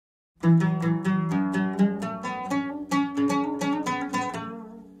Good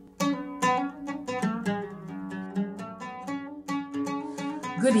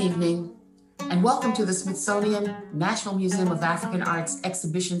evening, and welcome to the Smithsonian National Museum of African Arts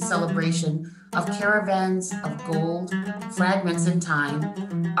exhibition celebration of Caravans of Gold, Fragments in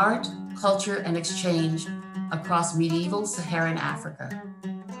Time, Art, Culture, and Exchange across medieval Saharan Africa,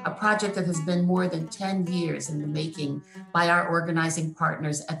 a project that has been more than 10 years in the making by our organizing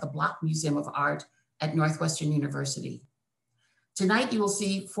partners at the Block Museum of Art at Northwestern University. Tonight, you will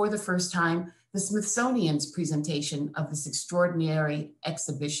see for the first time the Smithsonian's presentation of this extraordinary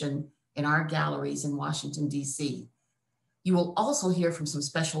exhibition in our galleries in Washington, D.C. You will also hear from some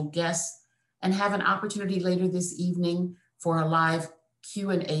special guests and have an opportunity later this evening for a live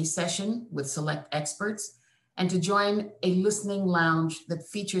Q&A session with select experts and to join a listening lounge that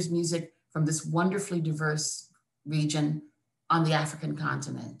features music from this wonderfully diverse region on the African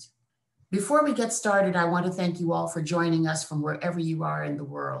continent. Before we get started, I want to thank you all for joining us from wherever you are in the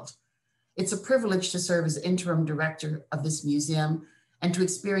world. It's a privilege to serve as interim director of this museum and to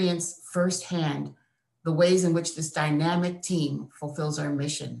experience firsthand the ways in which this dynamic team fulfills our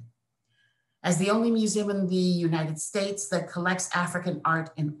mission. As the only museum in the United States that collects African art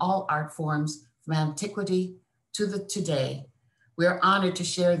in all art forms from antiquity to the today, we are honored to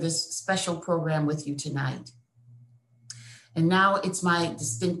share this special program with you tonight. And now it's my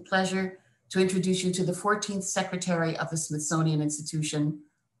distinct pleasure to introduce you to the 14th Secretary of the Smithsonian Institution,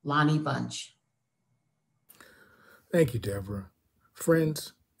 Lonnie Bunch. Thank you, Deborah.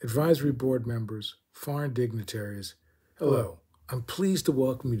 Friends, advisory board members, foreign dignitaries, hello. I'm pleased to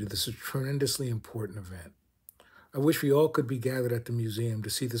welcome you to this tremendously important event. I wish we all could be gathered at the museum to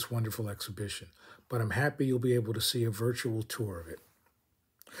see this wonderful exhibition, but I'm happy you'll be able to see a virtual tour of it.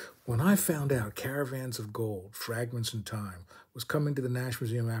 When I found out Caravans of Gold, Fragments in Time was coming to the National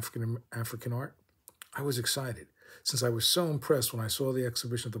Museum of African Art, I was excited, since I was so impressed when I saw the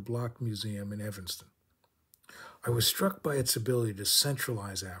exhibition at the Block Museum in Evanston. I was struck by its ability to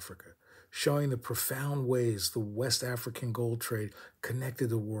centralize Africa, showing the profound ways the West African gold trade connected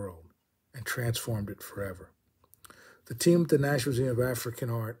the world and transformed it forever. The team at the National Museum of African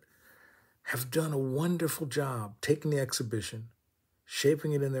Art have done a wonderful job taking the exhibition,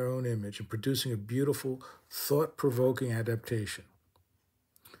 shaping it in their own image, and producing a beautiful, thought-provoking adaptation.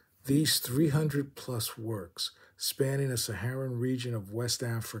 These 300-plus works, spanning a Saharan region of West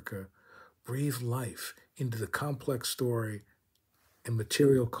Africa, breathe life into the complex story and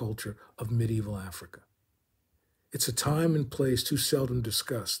material culture of medieval Africa. It's a time and place too seldom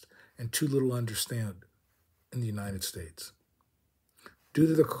discussed and too little understood in the United States. Due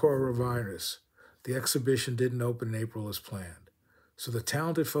to the coronavirus, the exhibition didn't open in April as planned, so the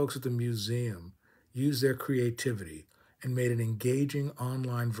talented folks at the museum used their creativity and made an engaging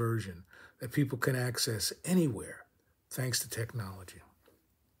online version that people can access anywhere thanks to technology.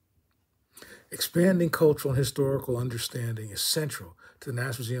 Expanding cultural and historical understanding is central to the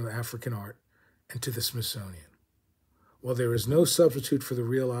National Museum of African Art and to the Smithsonian. While there is no substitute for the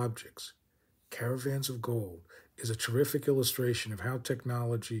real objects, Caravans of Gold is a terrific illustration of how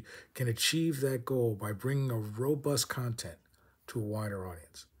technology can achieve that goal by bringing a robust content to a wider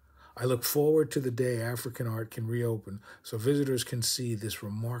audience. I look forward to the day African art can reopen so visitors can see this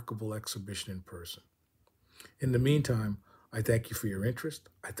remarkable exhibition in person. In the meantime, I thank you for your interest,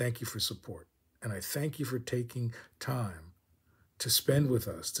 I thank you for support, and I thank you for taking time to spend with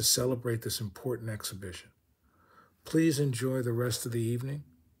us to celebrate this important exhibition. Please enjoy the rest of the evening,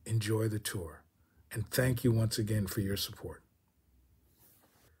 enjoy the tour, and thank you once again for your support.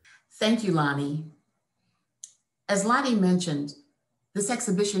 Thank you, Lonnie. As Lonnie mentioned, this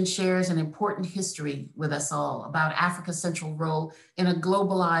exhibition shares an important history with us all about Africa's central role in a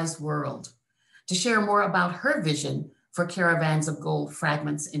globalized world. To share more about her vision for Caravans of Gold,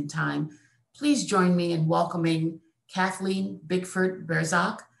 Fragments in Time, please join me in welcoming Kathleen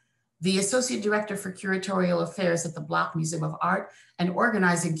Bigford-Berzak, the Associate Director for Curatorial Affairs at the Block Museum of Art and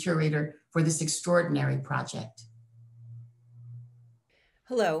organizing curator for this extraordinary project.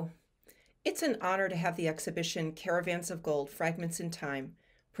 Hello. It's an honor to have the exhibition Caravans of Gold, Fragments in Time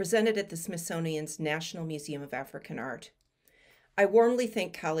presented at the Smithsonian's National Museum of African Art. I warmly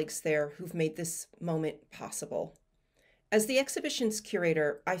thank colleagues there who've made this moment possible. As the exhibition's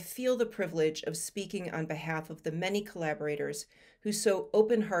curator, I feel the privilege of speaking on behalf of the many collaborators who so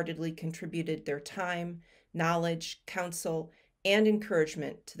open-heartedly contributed their time, knowledge, counsel, and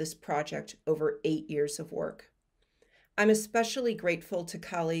encouragement to this project over 8 years of work. I'm especially grateful to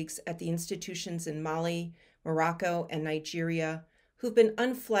colleagues at the institutions in Mali, Morocco, and Nigeria who've been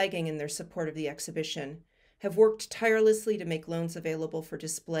unflagging in their support of the exhibition, have worked tirelessly to make loans available for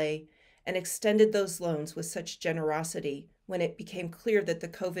display and extended those loans with such generosity when it became clear that the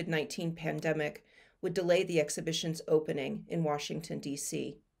COVID-19 pandemic would delay the exhibition's opening in Washington,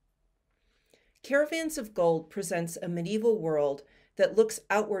 D.C. Caravans of Gold presents a medieval world that looks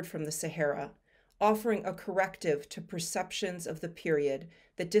outward from the Sahara, offering a corrective to perceptions of the period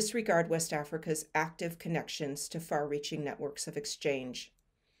that disregard West Africa's active connections to far-reaching networks of exchange.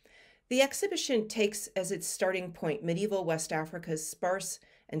 The exhibition takes as its starting point medieval West Africa's sparse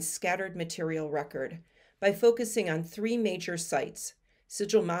and scattered material record by focusing on three major sites,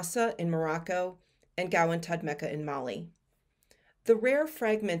 Sijil Massa in Morocco and Gawan Tadmeka in Mali. The rare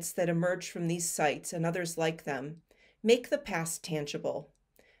fragments that emerge from these sites and others like them make the past tangible.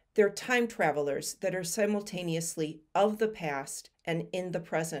 They're time travelers that are simultaneously of the past and in the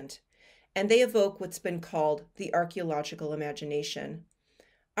present, and they evoke what's been called the archaeological imagination,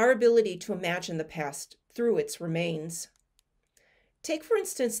 our ability to imagine the past through its remains. Take, for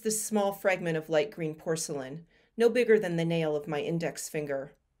instance, this small fragment of light green porcelain, no bigger than the nail of my index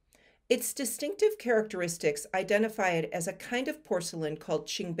finger. Its distinctive characteristics identify it as a kind of porcelain called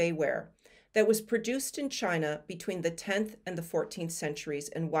Qingbeiware that was produced in China between the 10th and the 14th centuries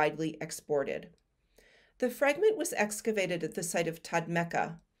and widely exported. The fragment was excavated at the site of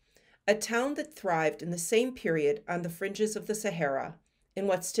Tadmeka, a town that thrived in the same period on the fringes of the Sahara, in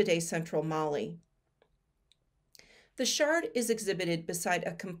what's today central Mali. The shard is exhibited beside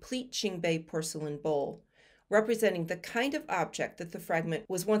a complete Qingbei porcelain bowl, representing the kind of object that the fragment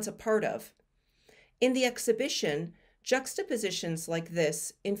was once a part of. In the exhibition, juxtapositions like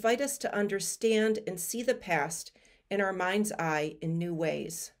this invite us to understand and see the past in our mind's eye in new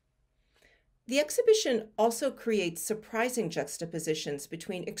ways. The exhibition also creates surprising juxtapositions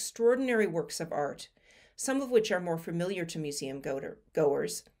between extraordinary works of art, some of which are more familiar to museum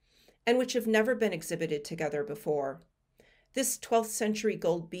goers, and which have never been exhibited together before. This 12th century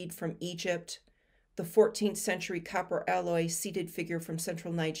gold bead from Egypt, the 14th century copper alloy seated figure from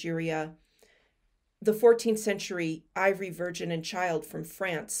central Nigeria, the 14th century ivory Virgin and Child from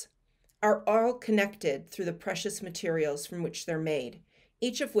France, are all connected through the precious materials from which they're made,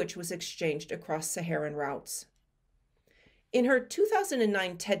 each of which was exchanged across Saharan routes. In her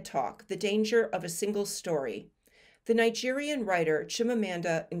 2009 TED Talk, The Danger of a Single Story, the Nigerian writer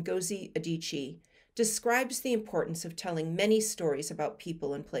Chimamanda Ngozi Adichie describes the importance of telling many stories about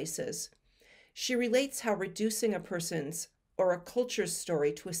people and places. She relates how reducing a person's or a culture's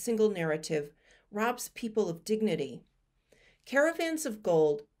story to a single narrative robs people of dignity. Caravans of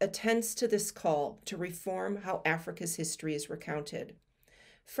Gold attends to this call to reform how Africa's history is recounted.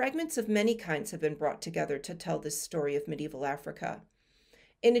 Fragments of many kinds have been brought together to tell this story of medieval Africa.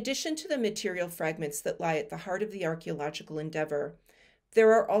 In addition to the material fragments that lie at the heart of the archaeological endeavor,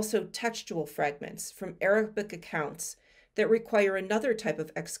 there are also textual fragments from Arabic accounts that require another type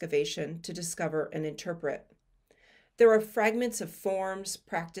of excavation to discover and interpret. There are fragments of forms,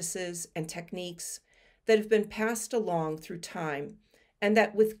 practices, and techniques that have been passed along through time and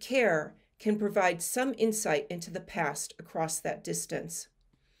that with care can provide some insight into the past across that distance.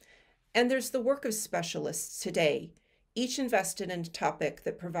 And there's the work of specialists today, each invested in a topic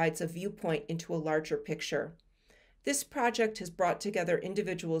that provides a viewpoint into a larger picture. This project has brought together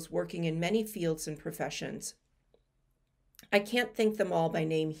individuals working in many fields and professions. I can't thank them all by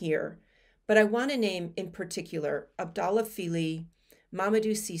name here, but I want to name in particular Abdallah Fili,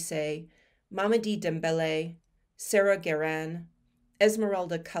 Mamadou Cissé, Mamadi Dembele, Sarah Guerin,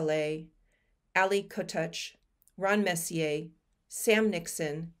 Esmeralda Calais, Ali Kotach, Ron Messier, Sam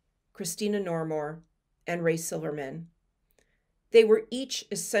Nixon, Christina Normore, and Ray Silverman. They were each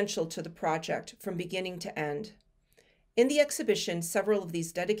essential to the project from beginning to end. In the exhibition, several of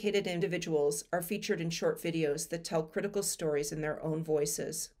these dedicated individuals are featured in short videos that tell critical stories in their own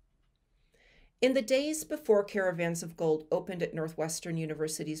voices. In the days before Caravans of Gold opened at Northwestern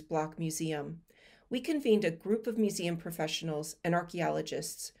University's Block Museum, we convened a group of museum professionals and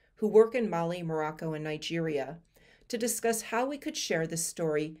archaeologists who work in Mali, Morocco, and Nigeria to discuss how we could share this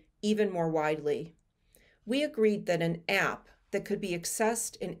story even more widely. We agreed that an app that could be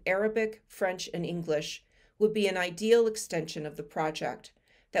accessed in Arabic, French, and English would be an ideal extension of the project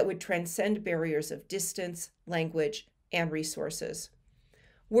that would transcend barriers of distance, language, and resources.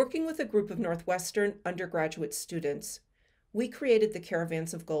 Working with a group of Northwestern undergraduate students, we created the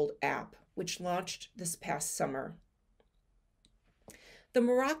Caravans of Gold app, which launched this past summer. The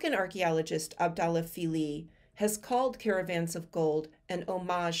Moroccan archaeologist Abdallah Fili has called Caravans of Gold an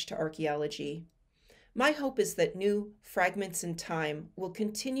homage to archaeology. My hope is that new fragments in time will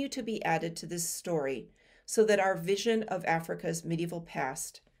continue to be added to this story so that our vision of Africa's medieval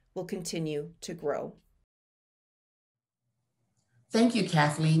past will continue to grow. Thank you,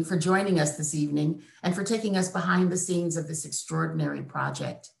 Kathleen, for joining us this evening and for taking us behind the scenes of this extraordinary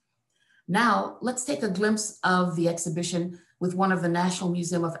project. Now, let's take a glimpse of the exhibition with one of the National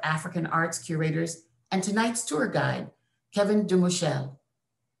Museum of African Arts curators and tonight's tour guide, Kevin Dumichel.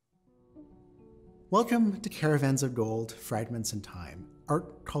 Welcome to Caravans of Gold, Fragments in Time,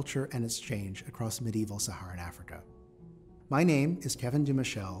 Art, Culture, and Exchange across medieval Saharan Africa. My name is Kevin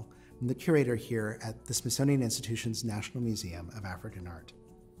Dumichel. I'm the curator here at the Smithsonian Institution's National Museum of African Art.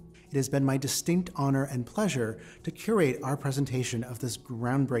 It has been my distinct honor and pleasure to curate our presentation of this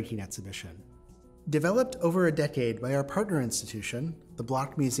groundbreaking exhibition. Developed over a decade by our partner institution, the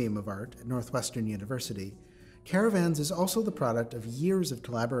Bloch Museum of Art at Northwestern University, Caravans is also the product of years of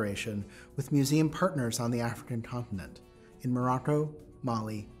collaboration with museum partners on the African continent, in Morocco,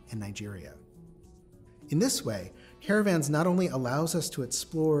 Mali, and Nigeria. In this way, Caravans not only allows us to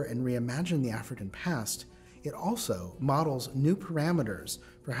explore and reimagine the African past, it also models new parameters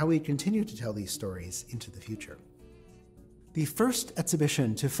for how we continue to tell these stories into the future. The first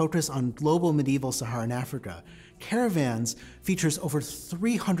exhibition to focus on global medieval Saharan Africa, Caravans features over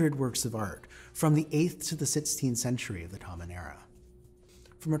 300 works of art from the 8th to the 16th century of the Common Era,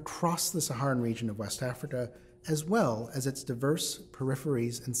 from across the Saharan region of West Africa, as well as its diverse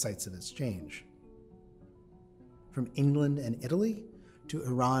peripheries and sites of exchange. From England and Italy to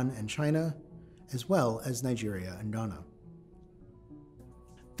Iran and China, as well as Nigeria and Ghana.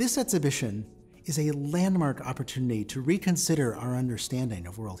 This exhibition is a landmark opportunity to reconsider our understanding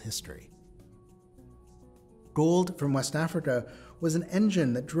of world history. Gold from West Africa was an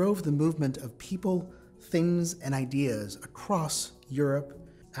engine that drove the movement of people, things, and ideas across Europe,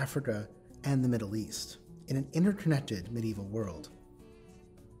 Africa, and the Middle East in an interconnected medieval world.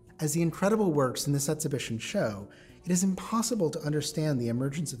 As the incredible works in this exhibition show, it is impossible to understand the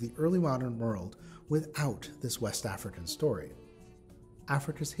emergence of the early modern world without this West African story.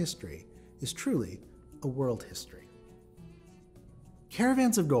 Africa's history is truly a world history.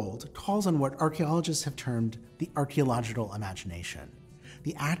 Caravans of Gold calls on what archaeologists have termed the archaeological imagination,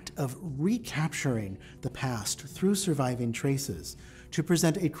 the act of recapturing the past through surviving traces to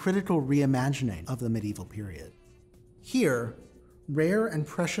present a critical reimagining of the medieval period. Here, rare and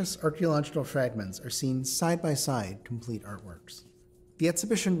precious archaeological fragments are seen side by side complete artworks. The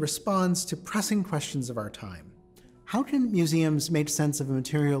exhibition responds to pressing questions of our time. How can museums make sense of a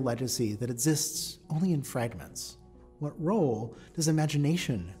material legacy that exists only in fragments? What role does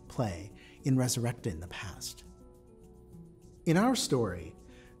imagination play in resurrecting the past? In our story,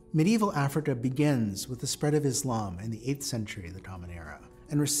 medieval Africa begins with the spread of Islam in the 8th century of the Common Era,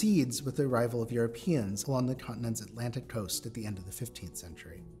 and recedes with the arrival of Europeans along the continent's Atlantic coast at the end of the 15th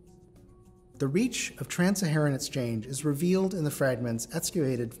century. The reach of trans-Saharan exchange is revealed in the fragments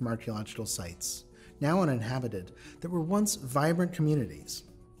excavated from archaeological sites, now uninhabited, that were once vibrant communities.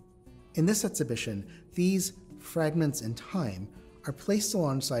 In this exhibition, these fragments in time are placed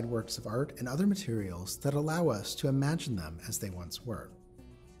alongside works of art and other materials that allow us to imagine them as they once were.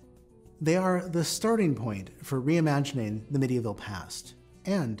 They are the starting point for reimagining the medieval past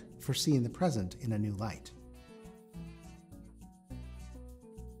and for seeing the present in a new light.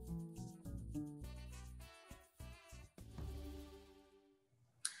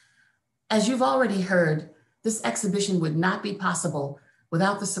 As you've already heard, this exhibition would not be possible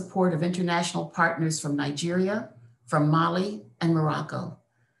without the support of international partners from Nigeria, from Mali, and Morocco.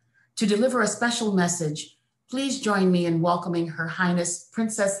 To deliver a special message, please join me in welcoming Her Highness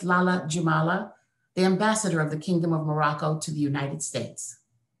Princess Lala Jumala, the Ambassador of the Kingdom of Morocco to the United States.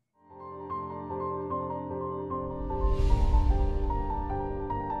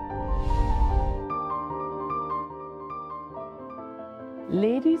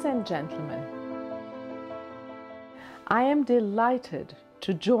 Ladies and gentlemen, I am delighted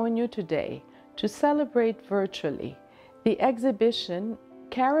to join you today to celebrate virtually the exhibition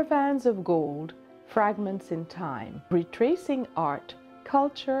Caravans of Gold, Fragments in Time, retracing art,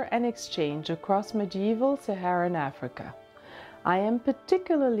 culture, and exchange across medieval Saharan Africa. I am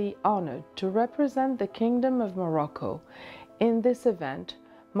particularly honored to represent the Kingdom of Morocco in this event,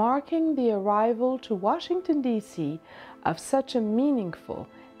 marking the arrival to Washington, D.C. of such a meaningful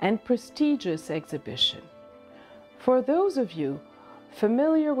and prestigious exhibition. For those of you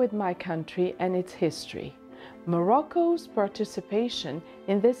familiar with my country and its history, Morocco's participation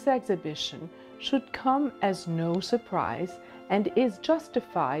in this exhibition should come as no surprise and is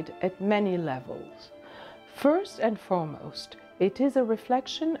justified at many levels. First and foremost, it is a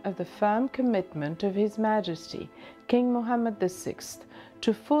reflection of the firm commitment of His Majesty, King Mohammed VI,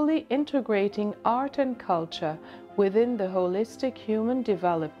 to fully integrating art and culture within the holistic human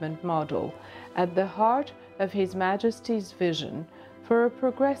development model at the heart of His Majesty's vision for a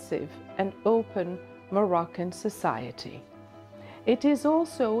progressive and open Moroccan society. It is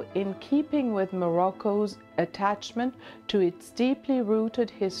also in keeping with Morocco's attachment to its deeply rooted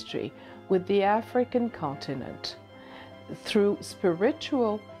history with the African continent, through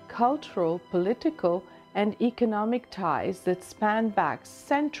spiritual, cultural, political, and economic ties that span back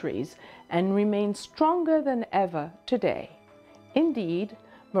centuries and remain stronger than ever today. Indeed,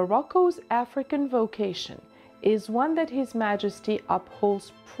 Morocco's African vocation is one that His Majesty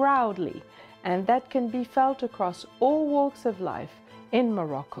upholds proudly and that can be felt across all walks of life in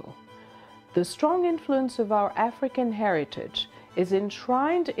Morocco. The strong influence of our African heritage is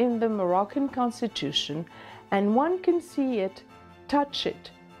enshrined in the Moroccan Constitution, and one can see it, touch it,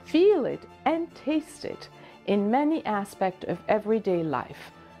 feel it, and taste it in many aspects of everyday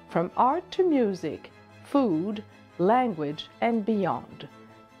life, from art to music, food, language, and beyond.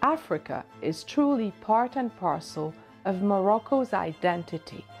 Africa is truly part and parcel of Morocco's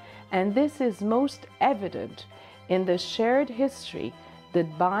identity, and this is most evident in the shared history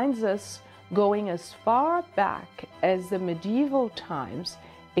that binds us, going as far back as the medieval times,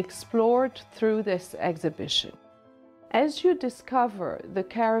 explored through this exhibition. As you discover the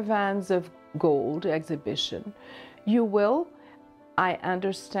Caravans of Gold exhibition, you will, I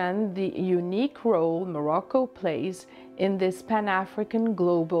understand, the unique role Morocco plays in this Pan-African,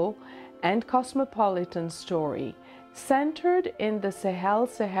 global, and cosmopolitan story centered in the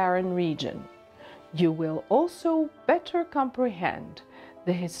Sahel-Saharan region. You will also better comprehend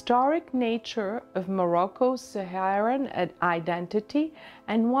the historic nature of Morocco's Saharan identity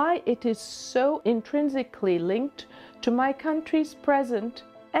and why it is so intrinsically linked to my country's present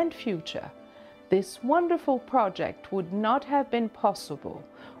and future. This wonderful project would not have been possible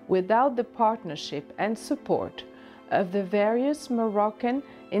without the partnership and support of the various Moroccan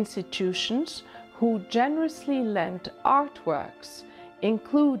institutions who generously lent artworks,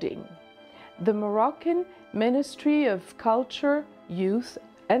 including the Moroccan Ministry of Culture, Youth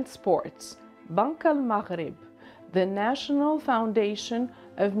and Sports, Bank al-Maghrib, the National Foundation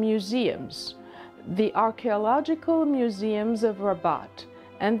of Museums, the Archaeological Museums of Rabat,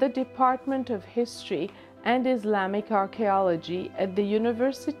 and the Department of History and Islamic Archaeology at the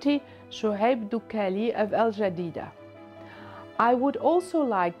University Shoaib Doukali of Al Jadida. I would also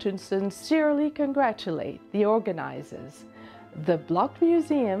like to sincerely congratulate the organizers, the Block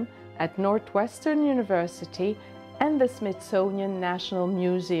Museum at Northwestern University and the Smithsonian National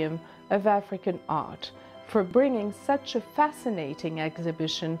Museum of African Art for bringing such a fascinating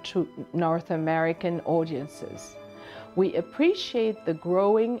exhibition to North American audiences. We appreciate the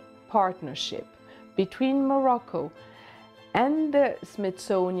growing partnership between Morocco and the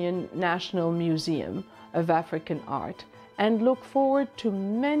Smithsonian National Museum of African Art and look forward to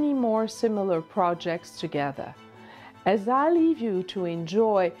many more similar projects together. As I leave you to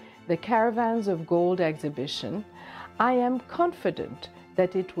enjoy the Caravans of Gold exhibition, I am confident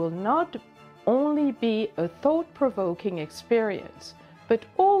that it will not only be a thought-provoking experience, but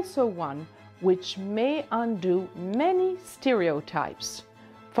also one which may undo many stereotypes.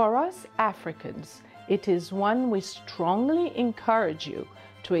 For us Africans, it is one we strongly encourage you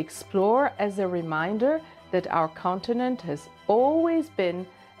to explore as a reminder that our continent has always been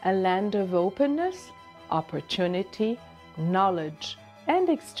a land of openness, opportunity, knowledge, and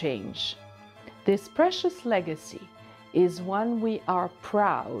exchange. This precious legacy is one we are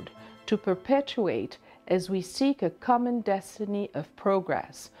proud to perpetuate as we seek a common destiny of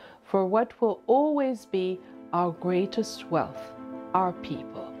progress for what will always be our greatest wealth, our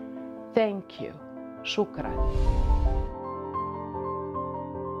people. Thank you. Shukran.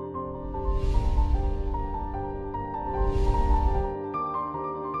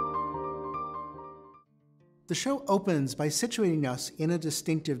 The show opens by situating us in a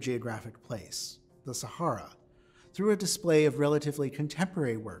distinctive geographic place, the Sahara, through a display of relatively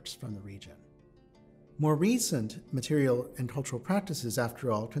contemporary works from the region. More recent material and cultural practices,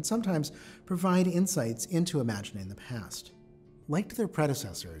 after all, can sometimes provide insights into imagining the past. Like their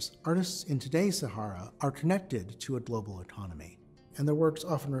predecessors, artists in today's Sahara are connected to a global economy, and their works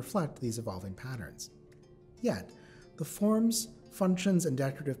often reflect these evolving patterns. Yet, the forms, functions, and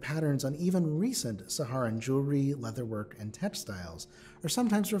decorative patterns on even recent Saharan jewelry, leatherwork, and textiles are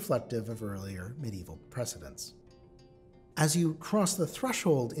sometimes reflective of earlier medieval precedents. As you cross the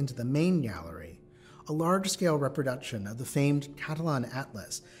threshold into the main gallery, a large-scale reproduction of the famed Catalan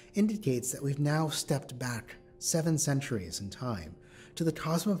Atlas indicates that we've now stepped back 7 centuries in time to the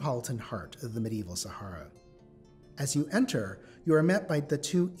cosmopolitan heart of the medieval Sahara. As you enter, you are met by the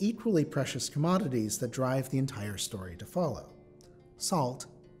 2 equally precious commodities that drive the entire story to follow: salt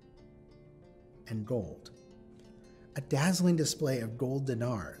and gold. a dazzling display of gold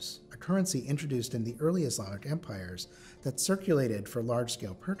dinars, a currency introduced in the early Islamic empires that circulated for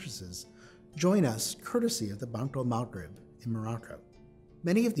large-scale purchases, join us courtesy of the Bank al Maghrib in Morocco.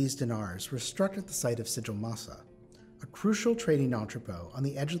 Many of these dinars were struck at the site of Sijil Massa, a crucial trading entrepot on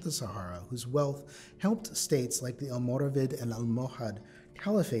the edge of the Sahara whose wealth helped states like the Almoravid and Almohad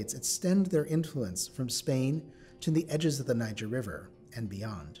caliphates extend their influence from Spain to the edges of the Niger River and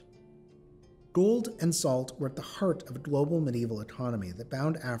beyond. Gold and salt were at the heart of a global medieval economy that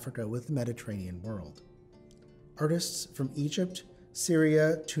bound Africa with the Mediterranean world. Artists from Egypt,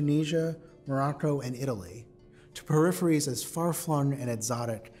 Syria, Tunisia, Morocco, and Italy, to peripheries as far-flung and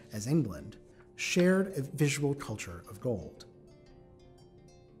exotic as England, shared a visual culture of gold.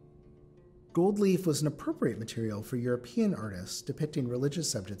 Gold leaf was an appropriate material for European artists depicting religious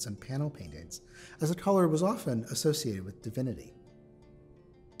subjects in panel paintings, as the color was often associated with divinity.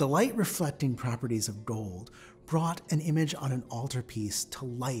 The light-reflecting properties of gold brought an image on an altarpiece to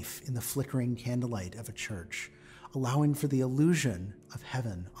life in the flickering candlelight of a church, allowing for the illusion of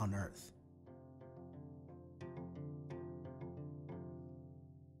heaven on earth.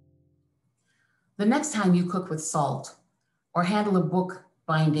 The next time you cook with salt or handle a book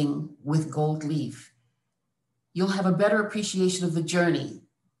binding with gold leaf, you'll have a better appreciation of the journey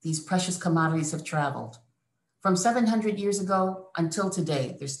these precious commodities have traveled. From 700 years ago until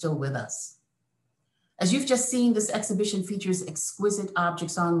today, they're still with us. As you've just seen, this exhibition features exquisite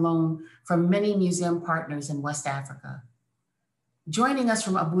objects on loan from many museum partners in West Africa. Joining us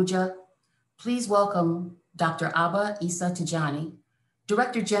from Abuja, please welcome Dr. Abba Issa Tijani,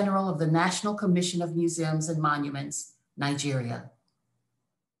 Director General of the National Commission of Museums and Monuments, Nigeria.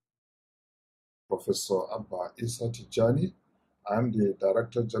 Professor Abba Issa Tijani. I'm the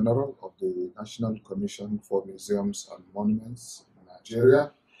Director General of the National Commission for Museums and Monuments in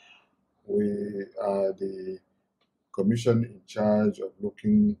Nigeria. We are the commission in charge of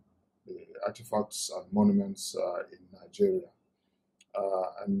looking the artifacts and monuments in Nigeria.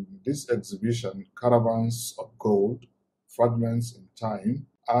 And this exhibition, Caravans of Gold, Fragments in Time,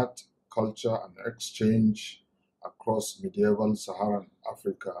 Art, Culture and Exchange Across Medieval Saharan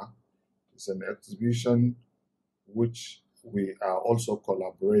Africa, is an exhibition which we are also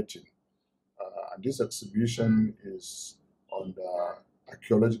collaborating. And this exhibition is on the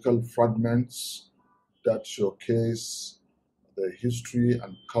archaeological fragments that showcase the history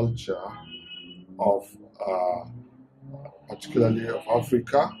and culture of particularly of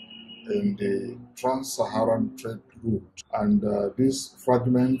Africa in the trans-Saharan trade route. And these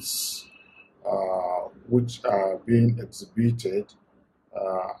fragments which are being exhibited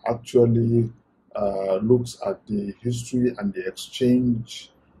actually looks at the history and the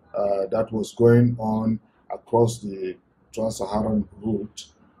exchange that was going on across the trans-Saharan route,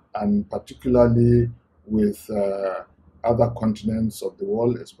 and particularly with other continents of the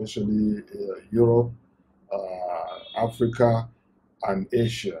world, especially Europe, Africa, and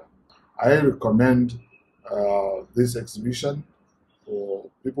Asia. I recommend this exhibition for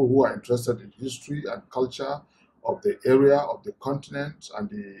people who are interested in history and culture of the area, of the continent, and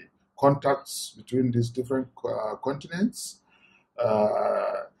the contacts between these different continents.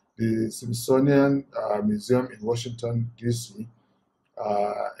 The Smithsonian Museum in Washington, D.C.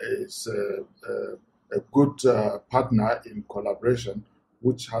 Is a good partner in collaboration,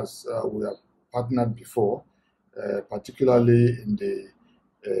 which has we have partnered before, particularly in the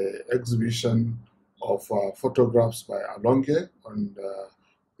exhibition of photographs by Alonge on the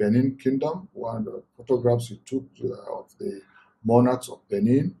Benin Kingdom, one of the photographs he took of the monarchs of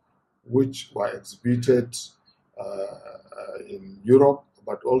Benin, which were exhibited in Europe,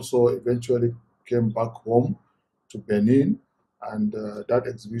 but also eventually came back home to Benin, and that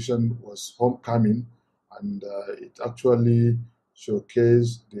exhibition was homecoming, and it actually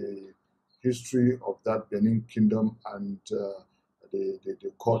showcased the history of that Benin Kingdom and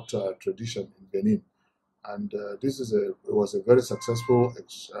the court tradition in Benin. And this is it was a very successful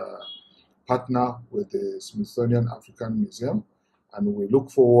partner with the Smithsonian African Museum, and we look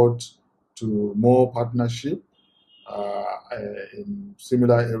forward to more partnership in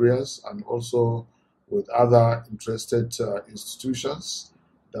similar areas, and also with other interested institutions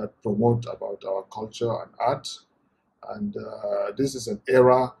that promote about our culture and art. And this is an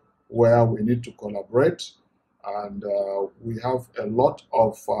era where we need to collaborate, and we have a lot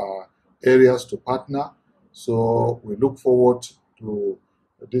of areas to partner. So we look forward to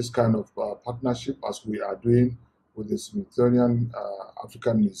this kind of partnership as we are doing with the Smithsonian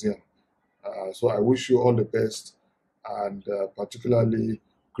African Museum. So I wish you all the best, and particularly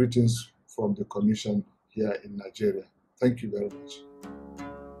greetings from the Commission here in Nigeria. Thank you very much.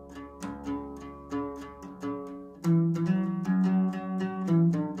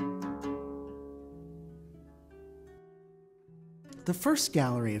 The first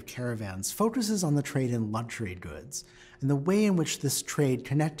gallery of caravans focuses on the trade in luxury goods and the way in which this trade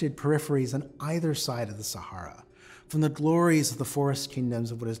connected peripheries on either side of the Sahara, from the glories of the forest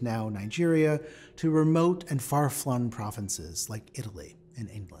kingdoms of what is now Nigeria to remote and far-flung provinces like Italy and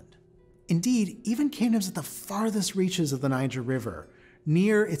England. Indeed, even kingdoms at the farthest reaches of the Niger River,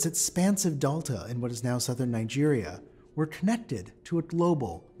 near its expansive delta in what is now southern Nigeria, were connected to a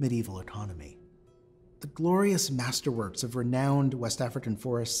global medieval economy. The glorious masterworks of renowned West African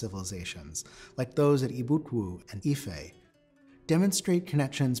forest civilizations, like those at Ibukwu and Ife, demonstrate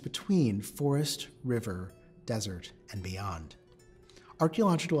connections between forest, river, desert, and beyond.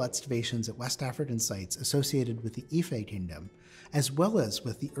 Archaeological excavations at West African sites associated with the Ife kingdom, as well as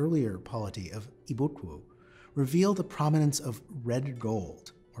with the earlier polity of Ibukwu, reveal the prominence of red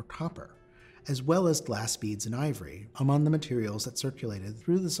gold, or copper, as well as glass beads and ivory among the materials that circulated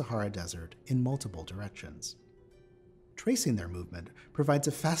through the Sahara Desert in multiple directions. Tracing their movement provides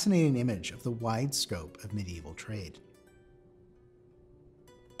a fascinating image of the wide scope of medieval trade.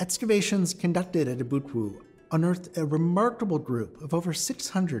 Excavations conducted at Ibukwu unearthed a remarkable group of over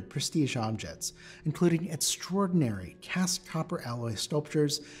 600 prestige objects, including extraordinary cast copper alloy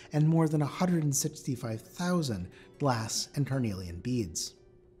sculptures and more than 165,000 glass and carnelian beads.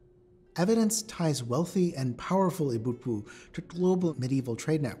 Evidence ties wealthy and powerful Ibukwu to global medieval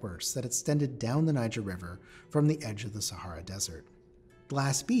trade networks that extended down the Niger River from the edge of the Sahara Desert.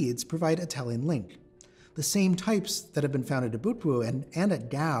 Glass beads provide a telling link, the same types that have been found at Ibukwu and at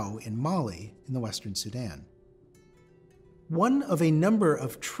Gao in Mali in the western Sudan. One of a number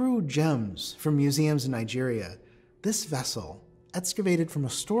of true gems from museums in Nigeria, this vessel, excavated from a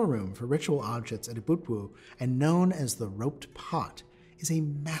storeroom for ritual objects at Ibukwu and known as the roped pot, is a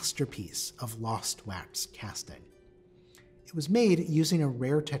masterpiece of lost wax casting. It was made using a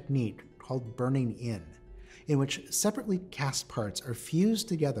rare technique called burning in which separately cast parts are fused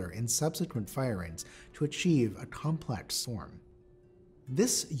together in subsequent firings to achieve a complex form.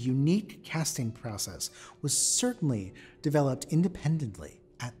 This unique casting process was certainly developed independently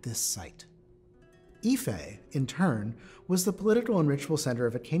at this site. Ife, in turn, was the political and ritual center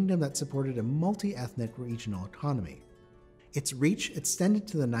of a kingdom that supported a multi-ethnic regional economy. Its reach extended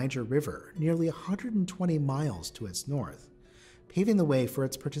to the Niger River, nearly 120 miles to its north, paving the way for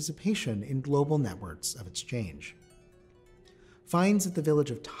its participation in global networks of exchange. Finds at the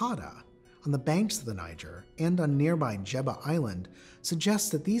village of Tada, on the banks of the Niger, and on nearby Jebba Island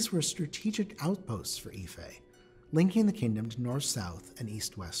suggest that these were strategic outposts for Ife, linking the kingdom to north-south and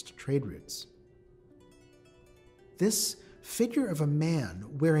east-west trade routes. This figure of a man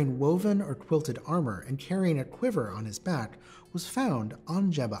wearing woven or quilted armor and carrying a quiver on his back was found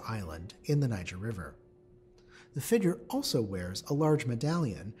on Jebba Island in the Niger River. The figure also wears a large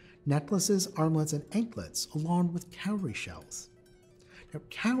medallion, necklaces, armlets, and anklets, along with cowrie shells. Now,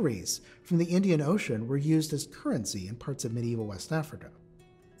 cowries from the Indian Ocean were used as currency in parts of medieval West Africa.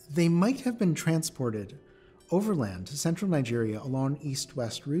 They might have been transported overland to central Nigeria along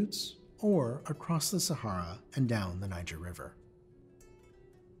east-west routes, or across the Sahara and down the Niger River.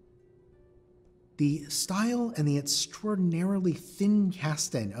 The style and the extraordinarily thin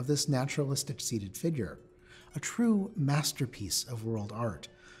casting of this naturalistic seated figure, a true masterpiece of world art,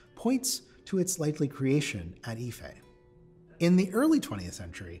 points to its likely creation at Ife. In the early 20th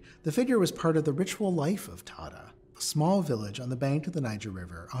century, the figure was part of the ritual life of Tada, a small village on the bank of the Niger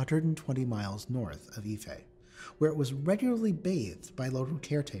River 120 miles north of Ife, where it was regularly bathed by local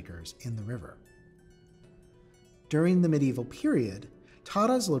caretakers in the river. During the medieval period,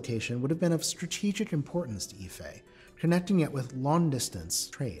 Tada's location would have been of strategic importance to Ife, connecting it with long-distance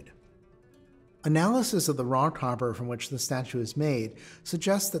trade. Analysis of the raw copper from which the statue is made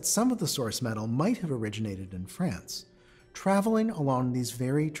suggests that some of the source metal might have originated in France, traveling along these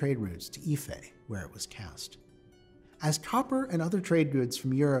very trade routes to Ife, where it was cast. As copper and other trade goods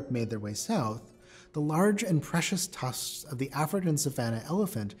from Europe made their way south, the large and precious tusks of the African savanna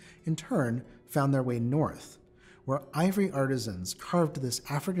elephant in turn found their way north, where ivory artisans carved this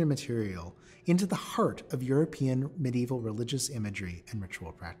African material into the heart of European medieval religious imagery and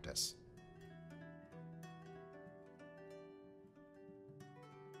ritual practice.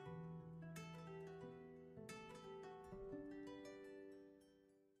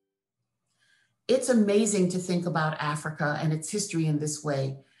 It's amazing to think about Africa and its history in this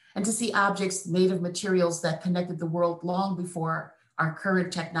way, and to see objects made of materials that connected the world long before our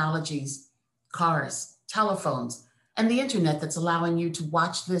current technologies, cars, telephones, and the internet that's allowing you to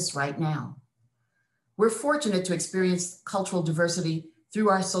watch this right now. We're fortunate to experience cultural diversity through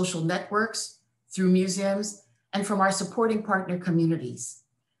our social networks, through museums, and from our supporting partner communities.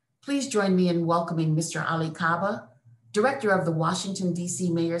 Please join me in welcoming Mr. Ali Kaba, Director of the Washington, D.C.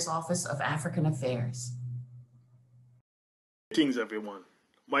 Mayor's Office of African Affairs. Greetings, everyone.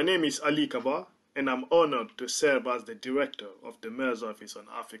 My name is Ali Kaba, and I'm honored to serve as the Director of the Mayor's Office on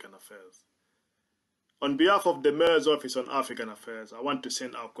African Affairs. On behalf of the Mayor's Office on African Affairs, I want to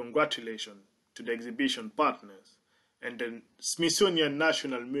send our congratulations to the exhibition partners and the Smithsonian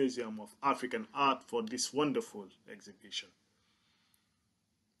National Museum of African Art for this wonderful exhibition.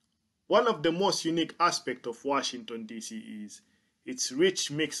 One of the most unique aspects of Washington, D.C. is its rich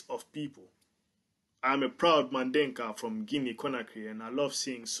mix of people. I am a proud Mandenka from Guinea-Conakry, and I love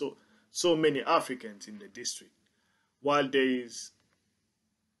seeing so many Africans in the district. While there is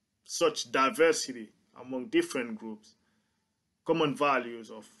such diversity among different groups, common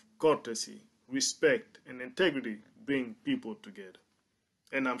values of courtesy, respect, and integrity bring people together.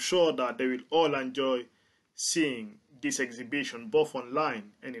 And I'm sure that they will all enjoy seeing this exhibition both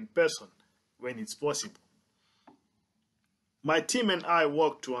online and in person when it's possible. My team and I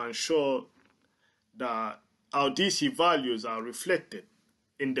work to ensure that our DC values are reflected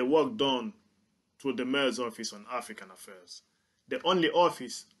in the work done through the Mayor's Office on African Affairs, the only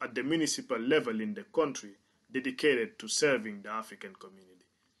office at the municipal level in the country dedicated to serving the African community.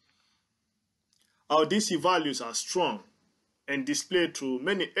 Our DC values are strong and displayed through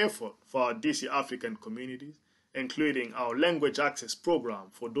many efforts for our DC African communities, including our language access program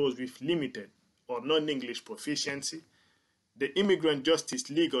for those with limited or non-English proficiency, the Immigrant Justice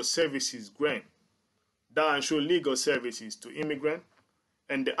Legal Services Grant that ensure legal services to immigrants,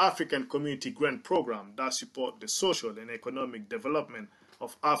 and the African Community Grant Program that support the social and economic development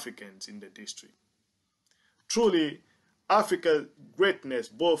of Africans in the district. Truly, Africa's greatness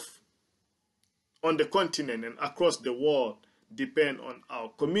both on the continent and across the world depend on our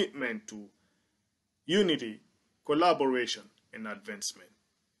commitment to unity, collaboration, and advancement.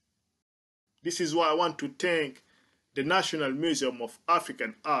 This is why I want to thank the National Museum of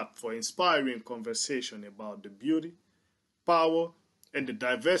African Art for inspiring conversation about the beauty, power, and the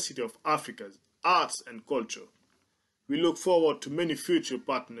diversity of Africa's arts and culture. We look forward to many future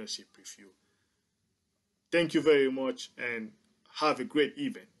partnerships with you. Thank you very much and have a great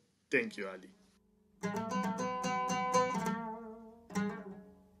event. Thank you, Ali.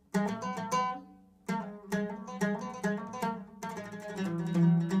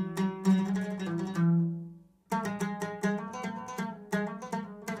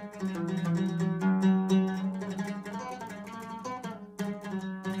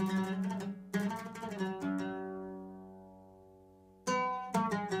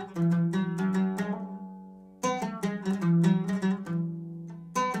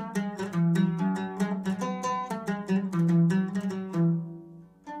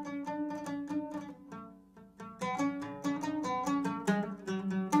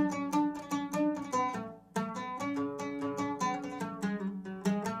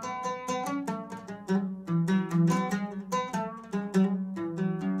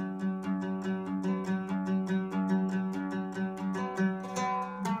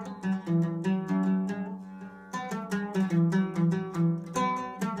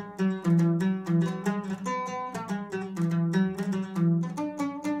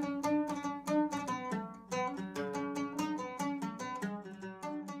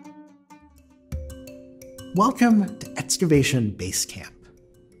 Welcome to Excavation Base Camp.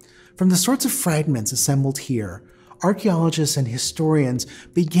 From the sorts of fragments assembled here, archaeologists and historians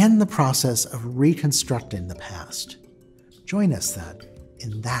begin the process of reconstructing the past. Join us then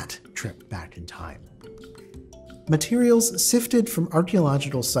in that trip back in time. Materials sifted from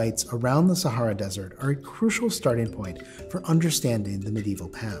archaeological sites around the Sahara Desert are a crucial starting point for understanding the medieval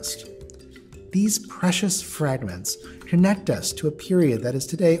past. These precious fragments connect us to a period that is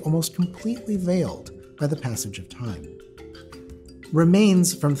today almost completely veiled by the passage of time.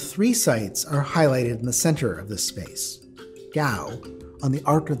 Remains from 3 sites are highlighted in the center of this space: Gao, on the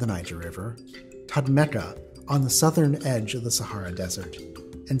arc of the Niger River, Tadmeka, on the southern edge of the Sahara Desert,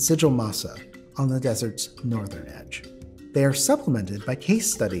 and Sigil Massa, on the desert's northern edge. They are supplemented by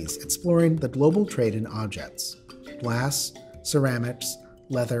case studies exploring the global trade in objects, glass, ceramics,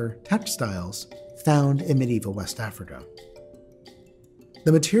 leather, textiles, found in medieval West Africa.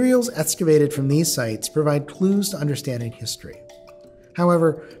 The materials excavated from these sites provide clues to understanding history.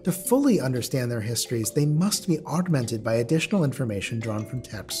 However, to fully understand their histories, they must be augmented by additional information drawn from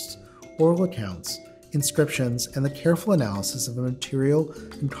texts, oral accounts, inscriptions, and the careful analysis of a material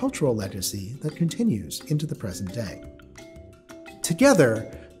and cultural legacy that continues into the present day.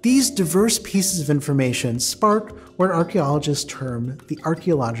 Together, these diverse pieces of information spark what archaeologists term the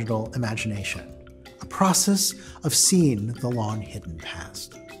archaeological imagination, a process of seeing the long-hidden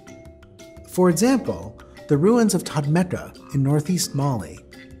past. For example, the ruins of Tadmeka in northeast Mali.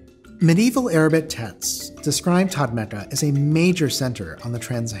 Medieval Arabic texts describe Tadmeka as a major center on the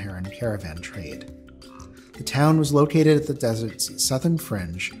trans-Saharan caravan trade. The town was located at the desert's southern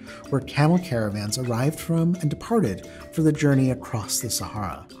fringe, where camel caravans arrived from and departed for the journey across the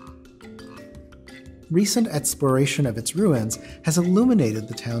Sahara. Recent exploration of its ruins has illuminated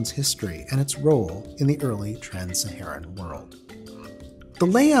the town's history and its role in the early trans-Saharan world. The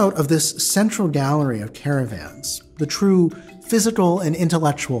layout of this central gallery of caravans, the true physical and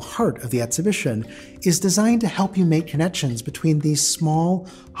intellectual heart of the exhibition, is designed to help you make connections between these small,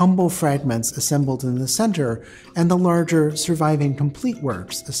 humble fragments assembled in the center and the larger, surviving complete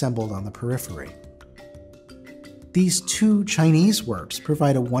works assembled on the periphery. These two Chinese works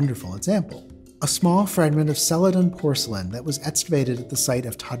provide a wonderful example. A small fragment of Celadon porcelain that was excavated at the site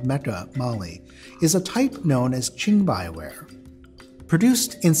of Tadmeka, Mali, is a type known as Qingbai ware.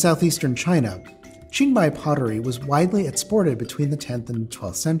 Produced in southeastern China, Qingbai pottery was widely exported between the 10th and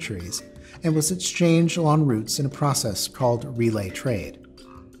 12th centuries and was exchanged along routes in a process called relay trade.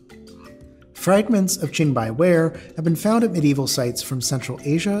 Fragments of Qingbai ware have been found at medieval sites from Central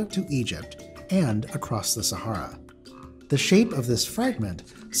Asia to Egypt and across the Sahara. The shape of this fragment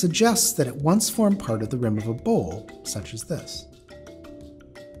suggests that it once formed part of the rim of a bowl, such as this.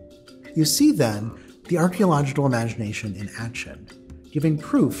 You see, then, the archaeological imagination in action, giving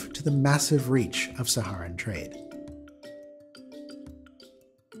proof to the massive reach of Saharan trade.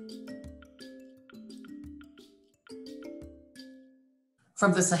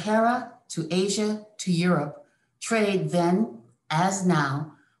 From the Sahara to Asia to Europe, trade then, as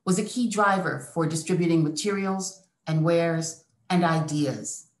now, was a key driver for distributing materials and wares and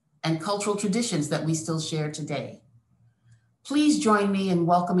ideas and cultural traditions that we still share today. Please join me in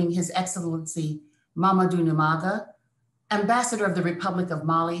welcoming His Excellency Mamadou Namaga, Ambassador of the Republic of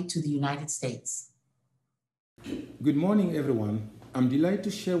Mali to the United States. Good morning, everyone. I'm delighted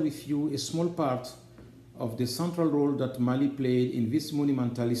to share with you a small part of the central role that Mali played in this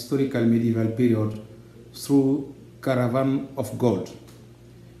monumental historical medieval period through Caravans of Gold.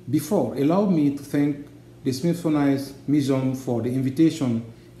 Before, allow me to thank the Smithsonian Museum for the invitation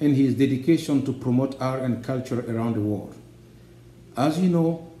and his dedication to promote art and culture around the world. As you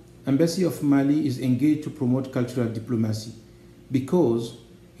know, Embassy of Mali is engaged to promote cultural diplomacy because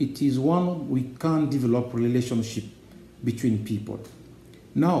it is one we can develop relationship between people.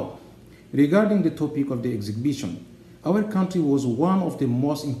 Now, regarding the topic of the exhibition, our country was one of the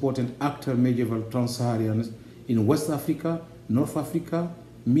most important actors medieval trans-Saharians in West Africa, North Africa,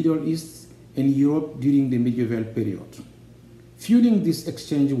 Middle East, and Europe during the medieval period. Fueling this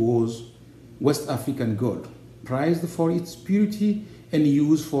exchange was West African gold, prized for its purity and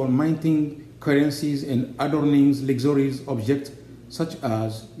used for minting currencies and adorning luxurious objects such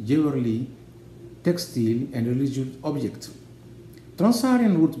as jewelry, textile, and religious objects.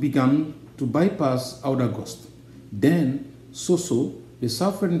 Trans-Saharan routes began to bypass Ouagadougou. Then, Soso, the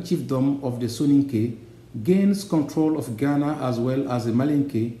southern chiefdom of the Soninke, gains control of Ghana as well as the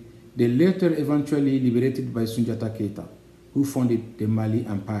Malinke, the later eventually liberated by Sundiata Keita, who founded the Mali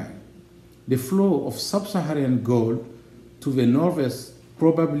Empire. The flow of sub-Saharan gold to the northwest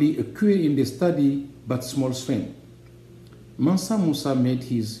probably occurred in the steady but small stream. Mansa Musa made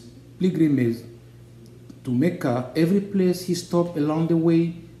his pilgrimage to Mecca. Every place he stopped along the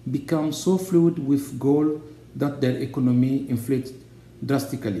way became so fluid with gold that their economy inflated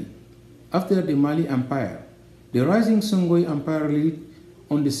drastically. After the Mali Empire, the rising Songhai Empire led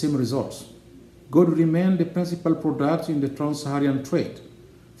on the same results. Gold remained the principal product in the trans-Saharan trade,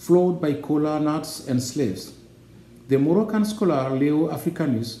 flowed by cola, nuts, and slaves. The Moroccan scholar Leo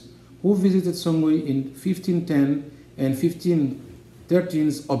Africanus, who visited Songhai in 1510 and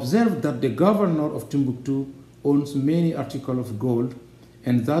 1513, observed that the governor of Timbuktu owns many articles of gold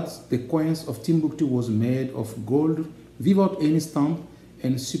and that the coins of Timbuktu was made of gold without any stamp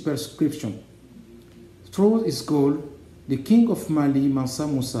and superscription. Through its gold, the king of Mali, Mansa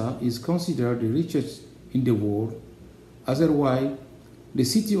Musa, is considered the richest in the world. Otherwise, the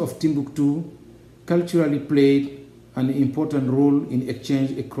city of Timbuktu culturally played an important role in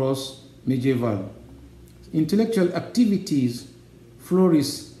exchange across medieval. Intellectual activities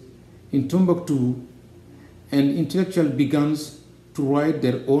flourished in Timbuktu, and intellectuals began to write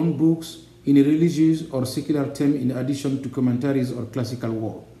their own books in a religious or secular theme in addition to commentaries or classical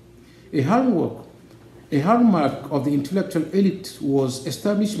work. A hallmark of the intellectual elite was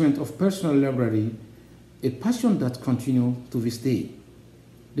establishment of personal library, a passion that continues to this day.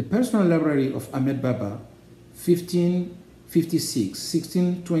 The personal library of Ahmed Baba,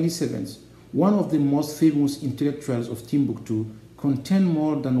 1556-1627, one of the most famous intellectuals of Timbuktu, contained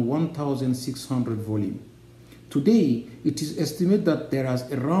more than 1,600 volumes. Today, it is estimated that there are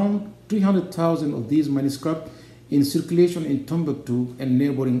around 300,000 of these manuscripts in circulation in Timbuktu and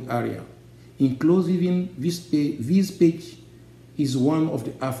neighboring area. Including this page is one of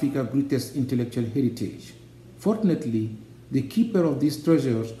the Africa's greatest intellectual heritage. Fortunately, the keeper of these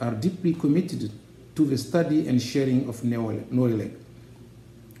treasures are deeply committed to the study and sharing of knowledge.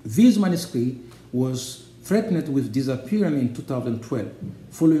 This manuscript was threatened with disappearance in 2012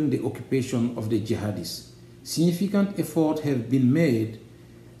 following the occupation of the jihadists. Significant efforts have been made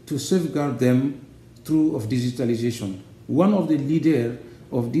to safeguard them through digitalization. One of the leaders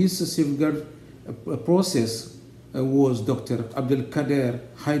of this safeguard process was Dr. Abdel Kader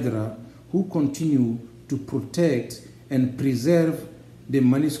Haidara, who continued to protect and preserve the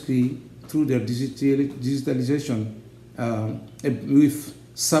manuscript through their digitalization with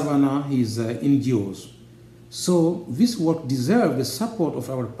Savannah, his NGOs. So this work deserves the support of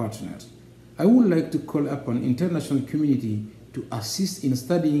our partners. I would like to call upon international community to assist in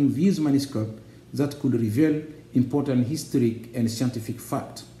studying these manuscripts that could reveal important historic and scientific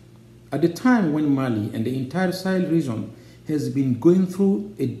facts. At the time when Mali and the entire Sahel region has been going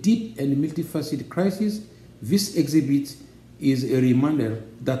through a deep and multifaceted crisis, this exhibit is a reminder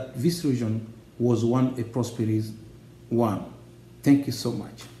that this region was once a prosperous one. Thank you so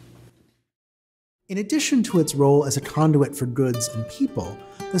much. In addition to its role as a conduit for goods and people,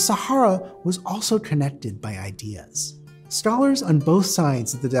 the Sahara was also connected by ideas. Scholars on both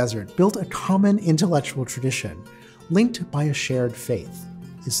sides of the desert built a common intellectual tradition linked by a shared faith,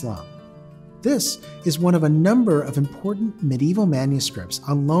 Islam. This is one of a number of important medieval manuscripts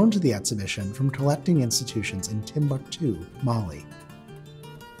on loan to the exhibition from collecting institutions in Timbuktu, Mali.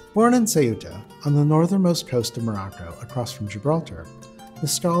 Born in Ceuta, on the northernmost coast of Morocco across from Gibraltar, the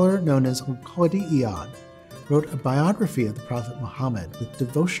scholar known as Al-Qadi Iyad wrote a biography of the Prophet Muhammad with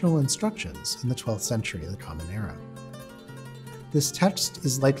devotional instructions in the 12th century of the Common Era. This text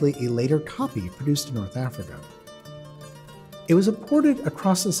is likely a later copy produced in North Africa. It was imported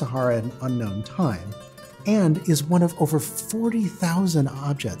across the Sahara in unknown time and is one of over 40,000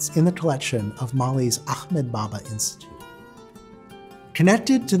 objects in the collection of Mali's Ahmed Baba Institute.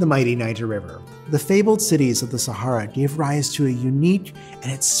 Connected to the mighty Niger River, the fabled cities of the Sahara gave rise to a unique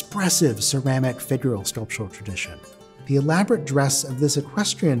and expressive ceramic figural sculptural tradition. The elaborate dress of this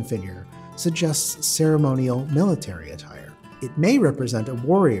equestrian figure suggests ceremonial military attire. It may represent a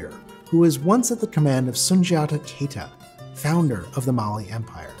warrior who was once at the command of Sundiata Keita, founder of the Mali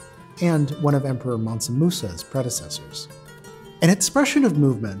Empire, and one of Emperor Mansa Musa's predecessors. An expression of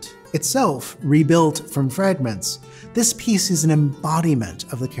movement, itself rebuilt from fragments, this piece is an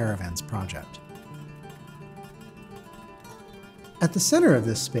embodiment of the Caravans project. At the center of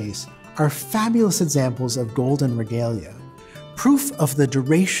this space are fabulous examples of golden regalia, proof of the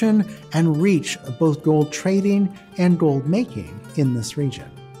duration and reach of both gold trading and gold making in this region.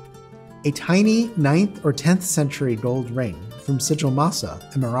 A tiny 9th or 10th century gold ring from Sigil Massa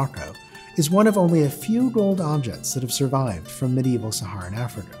in Morocco is one of only a few gold objects that have survived from medieval Saharan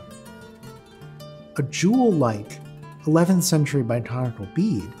Africa. A jewel-like 11th century biconical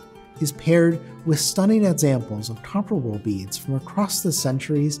bead is paired with stunning examples of comparable beads from across the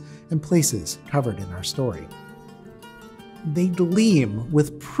centuries and places covered in our story. They gleam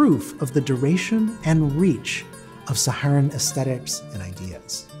with proof of the duration and reach of Saharan aesthetics and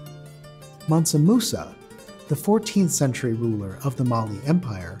ideas. Mansa Musa, the 14th century ruler of the Mali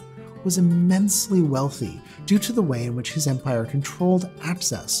Empire, was immensely wealthy due to the way in which his empire controlled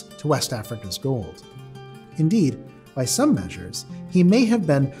access to West Africa's gold. Indeed, by some measures, he may have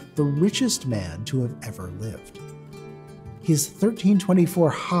been the richest man to have ever lived. His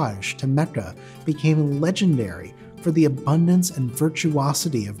 1324 Hajj to Mecca became legendary for the abundance and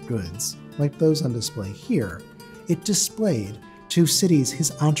virtuosity of goods, like those on display here, it displayed to cities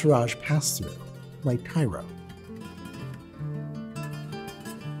his entourage passed through, like Cairo.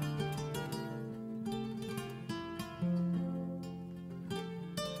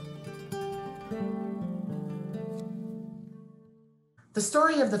 The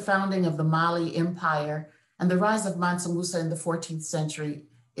story of the founding of the Mali Empire and the rise of Mansa Musa in the 14th century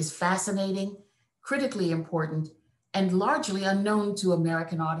is fascinating, critically important, and largely unknown to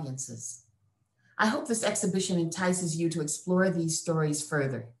American audiences. I hope this exhibition entices you to explore these stories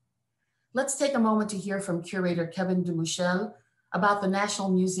further. Let's take a moment to hear from curator Kevin Dumichel about the National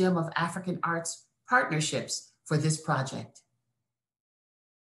Museum of African Art's partnerships for this project.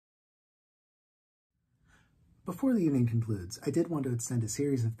 Before the evening concludes, I did want to extend a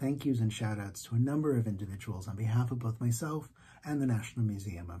series of thank yous and shout outs to a number of individuals on behalf of both myself and the National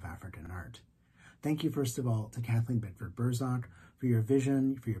Museum of African Art. Thank you, first of all, to Kathleen Bickford-Burzak for your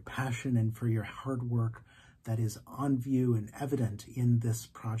vision, for your passion, and for your hard work that is on view and evident in this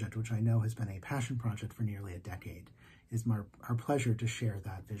project, which I know has been a passion project for nearly a decade. It is our pleasure to share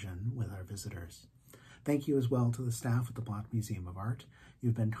that vision with our visitors. Thank you as well to the staff at the Black Museum of Art.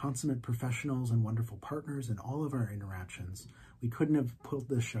 You've been consummate professionals and wonderful partners in all of our interactions. We couldn't have pulled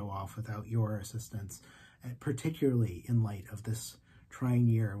this show off without your assistance, particularly in light of this trying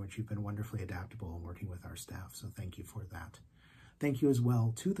year in which you've been wonderfully adaptable in working with our staff, so thank you for that. Thank you as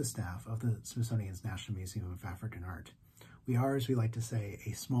well to the staff of the Smithsonian's National Museum of African Art. We are, as we like to say,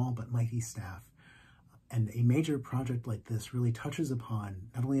 a small but mighty staff, and a major project like this really touches upon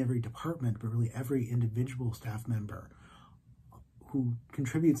not only every department, but really every individual staff member who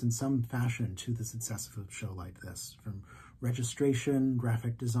contributes in some fashion to the success of a show like this, from registration,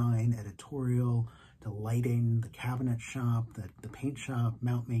 graphic design, editorial, to lighting, the cabinet shop, the paint shop,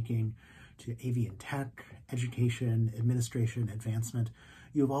 mount making, to AV and tech, education, administration, advancement.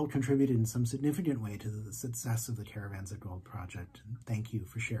 You have all contributed in some significant way to the success of the Caravans of Gold project. And thank you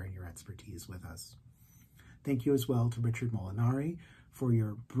for sharing your expertise with us. Thank you as well to Richard Molinari for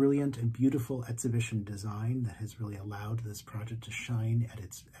your brilliant and beautiful exhibition design that has really allowed this project to shine at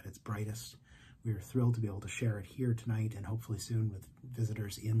its brightest. We are thrilled to be able to share it here tonight and hopefully soon with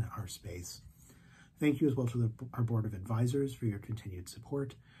visitors in our space. Thank you as well to our Board of Advisors for your continued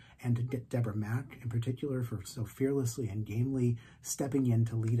support, and to Deborah Mack in particular for so fearlessly and gamely stepping in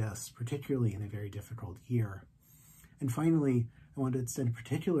to lead us, particularly in a very difficult year. And finally, I want to extend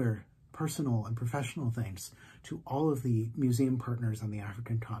particular personal and professional thanks to all of the museum partners on the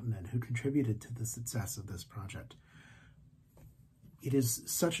African continent who contributed to the success of this project. It is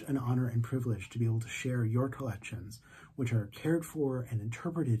such an honor and privilege to be able to share your collections, which are cared for and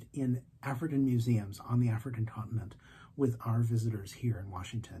interpreted in African museums on the African continent, with our visitors here in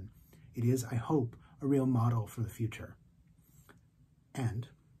Washington. It is, I hope, a real model for the future. And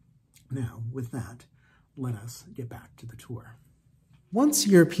now, with that, let us get back to the tour. Once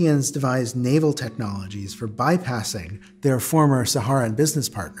Europeans devised naval technologies for bypassing their former Saharan business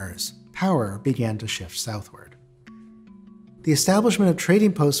partners, power began to shift southward. The establishment of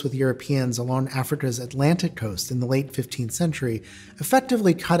trading posts with Europeans along Africa's Atlantic coast in the late 15th century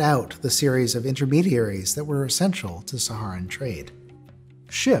effectively cut out the series of intermediaries that were essential to Saharan trade.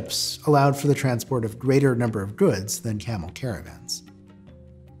 Ships allowed for the transport of greater number of goods than camel caravans.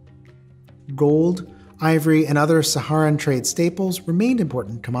 Gold, ivory, and other Saharan trade staples remained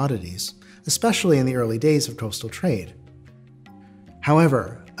important commodities, especially in the early days of coastal trade.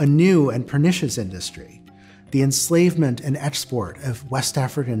 However, a new and pernicious industry, the enslavement and export of West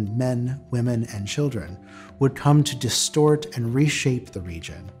African men, women, and children, would come to distort and reshape the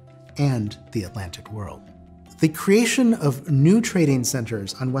region and the Atlantic world. The creation of new trading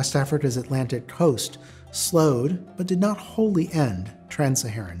centers on West Africa's Atlantic coast slowed, but did not wholly end,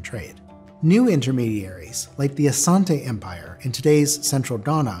 trans-Saharan trade. New intermediaries, like the Asante Empire in today's central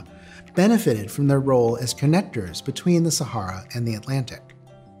Ghana, benefited from their role as connectors between the Sahara and the Atlantic.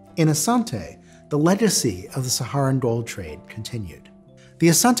 In Asante, the legacy of the Saharan gold trade continued. The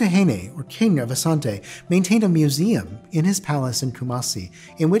Asante Hene, or King of Asante, maintained a museum in his palace in Kumasi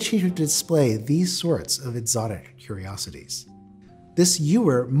in which he could display these sorts of exotic curiosities. This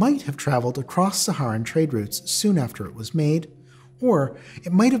ewer might have traveled across Saharan trade routes soon after it was made, or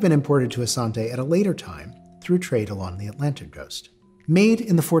it might have been imported to Asante at a later time through trade along the Atlantic coast. Made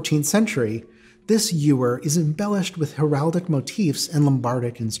in the 14th century, this ewer is embellished with heraldic motifs and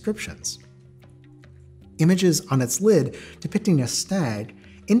Lombardic inscriptions. Images on its lid depicting a stag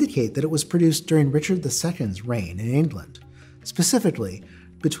indicate that it was produced during Richard II's reign in England, specifically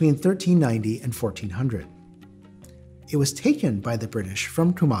between 1390 and 1400. It was taken by the British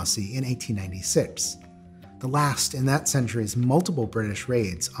from Kumasi in 1896, the last in that century's multiple British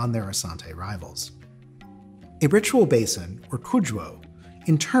raids on their Asante rivals. A ritual basin, or kujwo,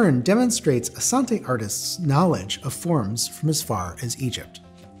 in turn demonstrates Asante artists' knowledge of forms from as far as Egypt.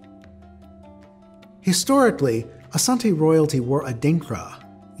 Historically, Asante royalty wore adinkra,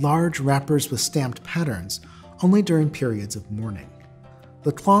 large wrappers with stamped patterns, only during periods of mourning.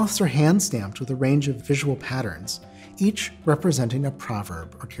 The cloths are hand-stamped with a range of visual patterns, each representing a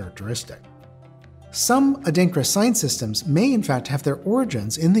proverb or characteristic. Some adinkra sign systems may in fact have their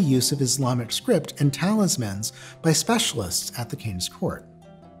origins in the use of Islamic script and talismans by specialists at the king's court.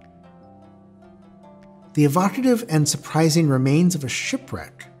 The evocative and surprising remains of a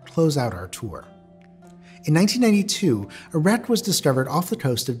shipwreck close out our tour. In 1992, a wreck was discovered off the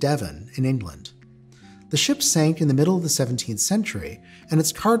coast of Devon in England. The ship sank in the middle of the 17th century, and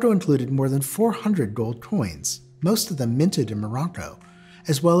its cargo included more than 400 gold coins, most of them minted in Morocco,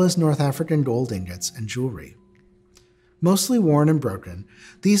 as well as North African gold ingots and jewelry. Mostly worn and broken,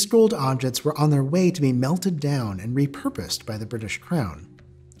 these gold objects were on their way to be melted down and repurposed by the British Crown.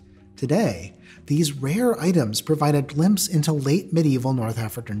 Today, these rare items provide a glimpse into late medieval North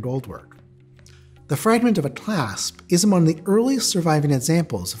African goldwork. The fragment of a clasp is among the earliest surviving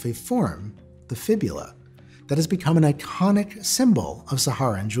examples of a form, the fibula, that has become an iconic symbol of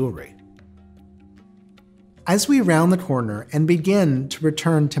Saharan jewelry. As we round the corner and begin to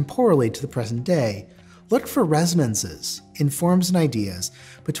return temporally to the present day, look for resonances in forms and ideas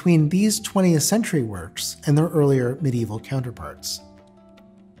between these 20th century works and their earlier medieval counterparts.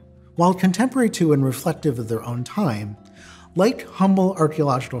 While contemporary to and reflective of their own time, like humble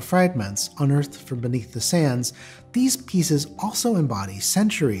archaeological fragments unearthed from beneath the sands, these pieces also embody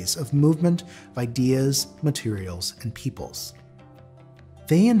centuries of movement of ideas, materials, and peoples.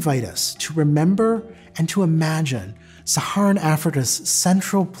 They invite us to remember and to imagine Saharan Africa's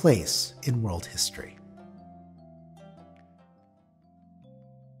central place in world history.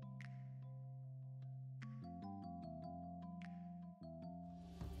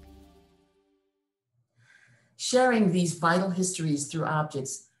 Sharing these vital histories through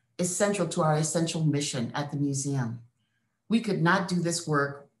objects is central to our essential mission at the museum. We could not do this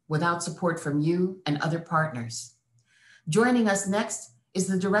work without support from you and other partners. Joining us next is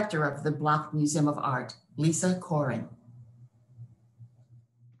the director of the Block Museum of Art, Lisa Corin.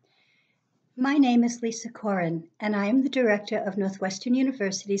 My name is Lisa Corin, and I am the director of Northwestern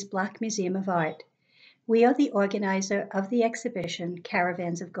University's Block Museum of Art. We are the organizer of the exhibition,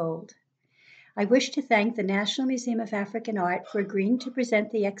 Caravans of Gold. I wish to thank the National Museum of African Art for agreeing to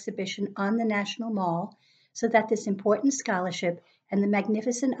present the exhibition on the National Mall so that this important scholarship and the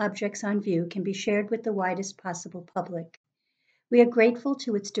magnificent objects on view can be shared with the widest possible public. We are grateful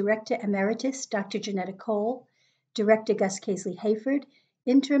to its Director Emeritus, Dr. Janetta Cole, Director Gus Casely-Hayford,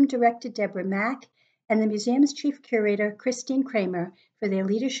 Interim Director Deborah Mack, and the museum's Chief Curator, Christine Kramer, for their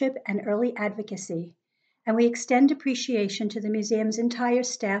leadership and early advocacy. And we extend appreciation to the museum's entire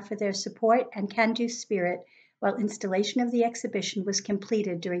staff for their support and can-do spirit while installation of the exhibition was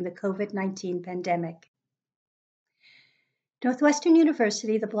completed during the COVID-19 pandemic. Northwestern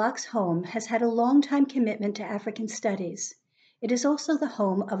University, the Block's home, has had a long-time commitment to African studies. It is also the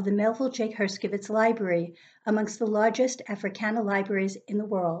home of the Melville J. Herskovits Library, amongst the largest Africana libraries in the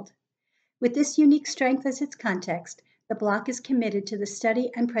world. With this unique strength as its context, the Block is committed to the study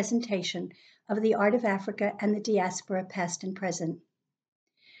and presentation of the art of Africa and the diaspora past and present.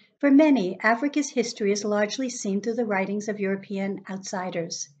 For many, Africa's history is largely seen through the writings of European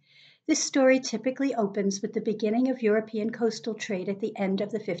outsiders. This story typically opens with the beginning of European coastal trade at the end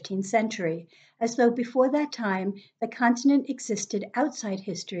of the 15th century, as though before that time the continent existed outside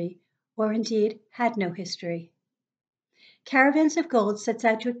history, or indeed had no history. Caravans of Gold sets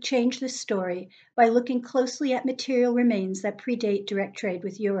out to change this story by looking closely at material remains that predate direct trade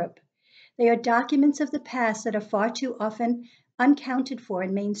with Europe. They are documents of the past that are far too often unaccounted for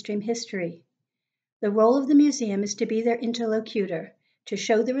in mainstream history. The role of the museum is to be their interlocutor, to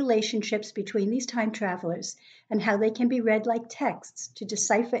show the relationships between these time travelers and how they can be read like texts to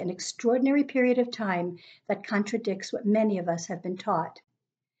decipher an extraordinary period of time that contradicts what many of us have been taught.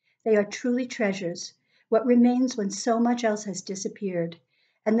 They are truly treasures, what remains when so much else has disappeared,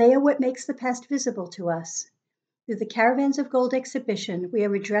 and they are what makes the past visible to us. Through the Caravans of Gold exhibition, we are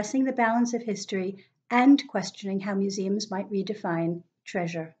redressing the balance of history and questioning how museums might redefine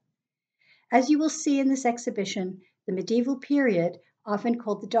treasure. As you will see in this exhibition, the medieval period, often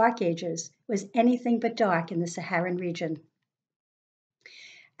called the Dark Ages, was anything but dark in the Saharan region.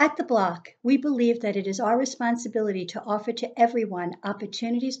 At the Block, we believe that it is our responsibility to offer to everyone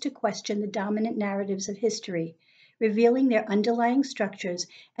opportunities to question the dominant narratives of history, revealing their underlying structures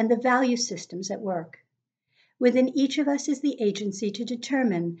and the value systems at work. Within each of us is the agency to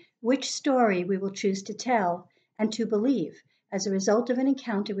determine which story we will choose to tell and to believe as a result of an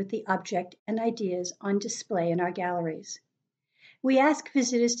encounter with the object and ideas on display in our galleries. We ask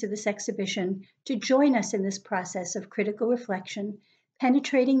visitors to this exhibition to join us in this process of critical reflection,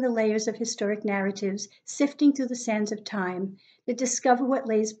 penetrating the layers of historic narratives, sifting through the sands of time to discover what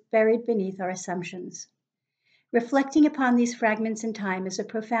lays buried beneath our assumptions. Reflecting upon these fragments in time is a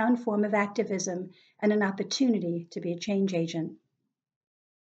profound form of activism and an opportunity to be a change agent.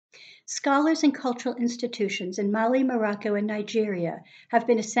 Scholars and cultural institutions in Mali, Morocco, and Nigeria have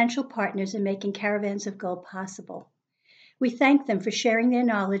been essential partners in making Caravans of Gold possible. We thank them for sharing their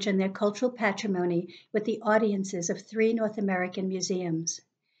knowledge and their cultural patrimony with the audiences of 3 North American museums.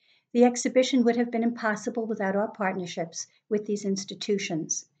 The exhibition would have been impossible without our partnerships with these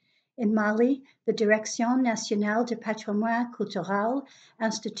institutions. In Mali, the Direction nationale du patrimoine culturel,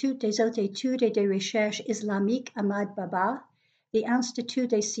 Institut des hautes études et des recherches islamiques Ahmad Baba, the Institut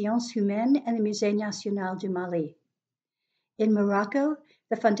des sciences humaines and the Musée national du Mali. In Morocco,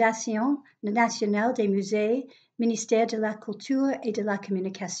 the Fondation nationale des musées, Ministère de la Culture et de la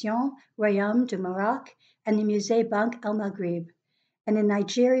Communication, Royaume du Maroc, and the Musée Bank El Maghrib. And in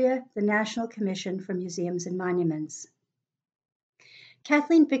Nigeria, the National Commission for Museums and Monuments.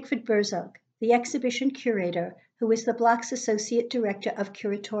 Kathleen Bickford-Burzog, the exhibition curator, who is the Block's Associate Director of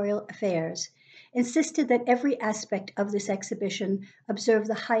Curatorial Affairs, insisted that every aspect of this exhibition observe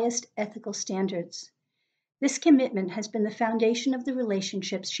the highest ethical standards. This commitment has been the foundation of the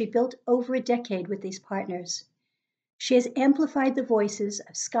relationships she built over a decade with these partners. She has amplified the voices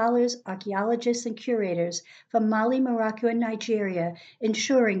of scholars, archaeologists, and curators from Mali, Morocco, and Nigeria,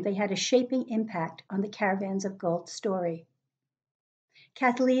 ensuring they had a shaping impact on the Caravans of Gold story.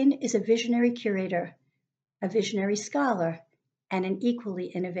 Kathleen is a visionary curator, a visionary scholar, and an equally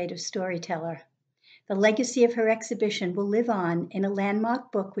innovative storyteller. The legacy of her exhibition will live on in a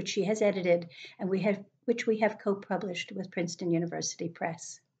landmark book which she has edited and which we have co-published with Princeton University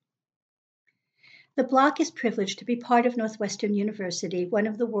Press. The Block is privileged to be part of Northwestern University, one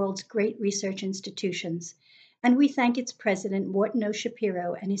of the world's great research institutions, and we thank its president, Morton O.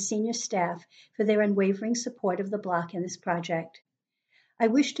 Shapiro, and his senior staff for their unwavering support of the Block in this project. I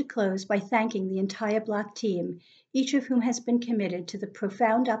wish to close by thanking the entire Block team, each of whom has been committed to the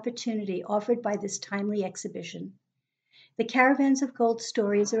profound opportunity offered by this timely exhibition. The Caravans of Gold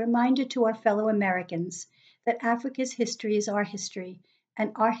story is a reminder to our fellow Americans that Africa's history is our history,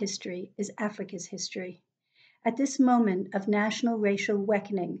 and our history is Africa's history. At this moment of national racial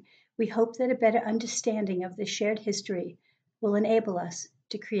reckoning, we hope that a better understanding of this shared history will enable us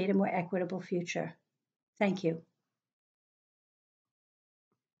to create a more equitable future. Thank you.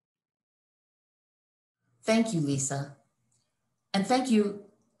 Thank you, Lisa. And thank you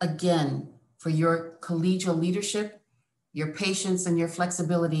again for your collegial leadership, your patience, and your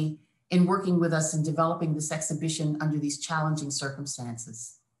flexibility in working with us in developing this exhibition under these challenging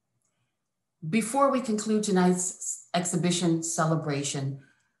circumstances. Before we conclude tonight's exhibition celebration,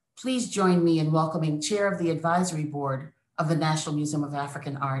 please join me in welcoming Chair of the Advisory Board of the National Museum of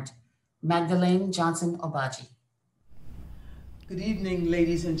African Art, Magdalene Johnson Obaji. Good evening,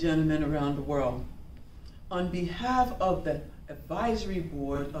 ladies and gentlemen around the world. On behalf of the Advisory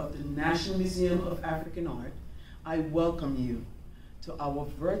Board of the National Museum of African Art, I welcome you to our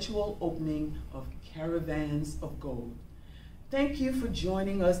virtual opening of Caravans of Gold. Thank you for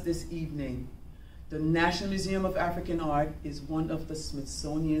joining us this evening. The National Museum of African Art is one of the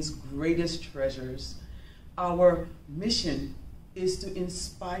Smithsonian's greatest treasures. Our mission is to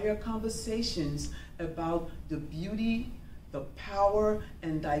inspire conversations about the beauty, the power,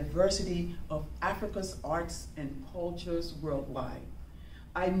 and diversity of Africa's arts and cultures worldwide.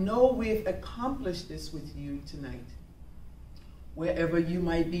 I know we've accomplished this with you tonight. Wherever you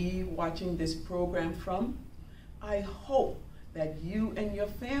might be watching this program from, I hope that you and your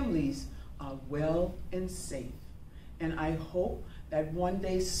families are well and safe. And I hope that one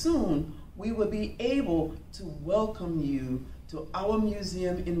day soon we will be able to welcome you to our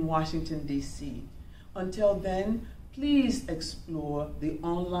museum in Washington, D.C. Until then, please explore the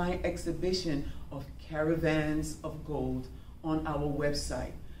online exhibition of Caravans of Gold on our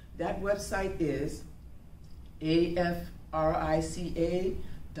website. That website is africa.si.edu.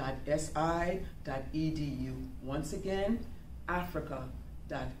 Once again,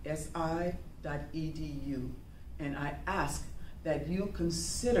 africa.si.edu. And I ask that you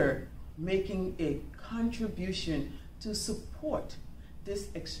consider making a contribution to support this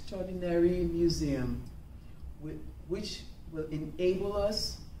extraordinary museum, which will enable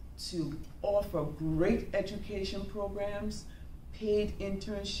us to offer great education programs, paid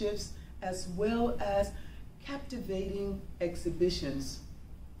internships, as well as captivating exhibitions.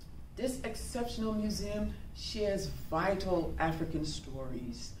 This exceptional museum shares vital African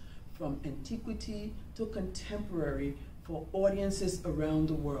stories from antiquity to contemporary for audiences around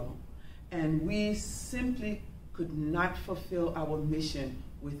the world. And we simply could not fulfill our mission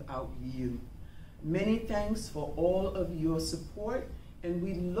without you. Many thanks for all of your support, and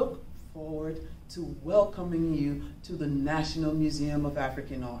we look forward to welcoming you to the National Museum of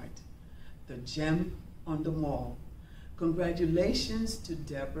African Art, the gem on the mall. Congratulations to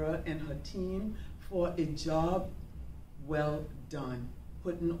Deborah and her team for a job well done,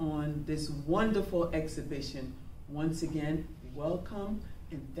 putting on this wonderful exhibition. Once again, welcome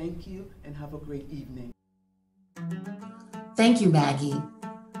and thank you, and have a great evening. Thank you, Maggie.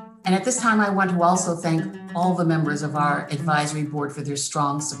 And at this time, I want to also thank all the members of our advisory board for their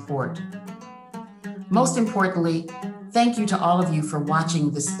strong support. Most importantly, thank you to all of you for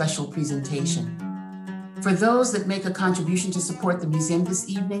watching this special presentation. For those that make a contribution to support the museum this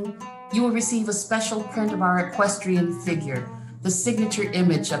evening, you will receive a special print of our equestrian figure, the signature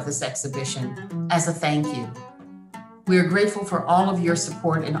image of this exhibition, as a thank you. We are grateful for all of your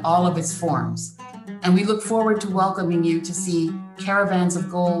support in all of its forms, and we look forward to welcoming you to see Caravans of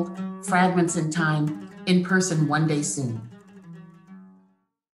Gold, Fragments in Time in person one day soon.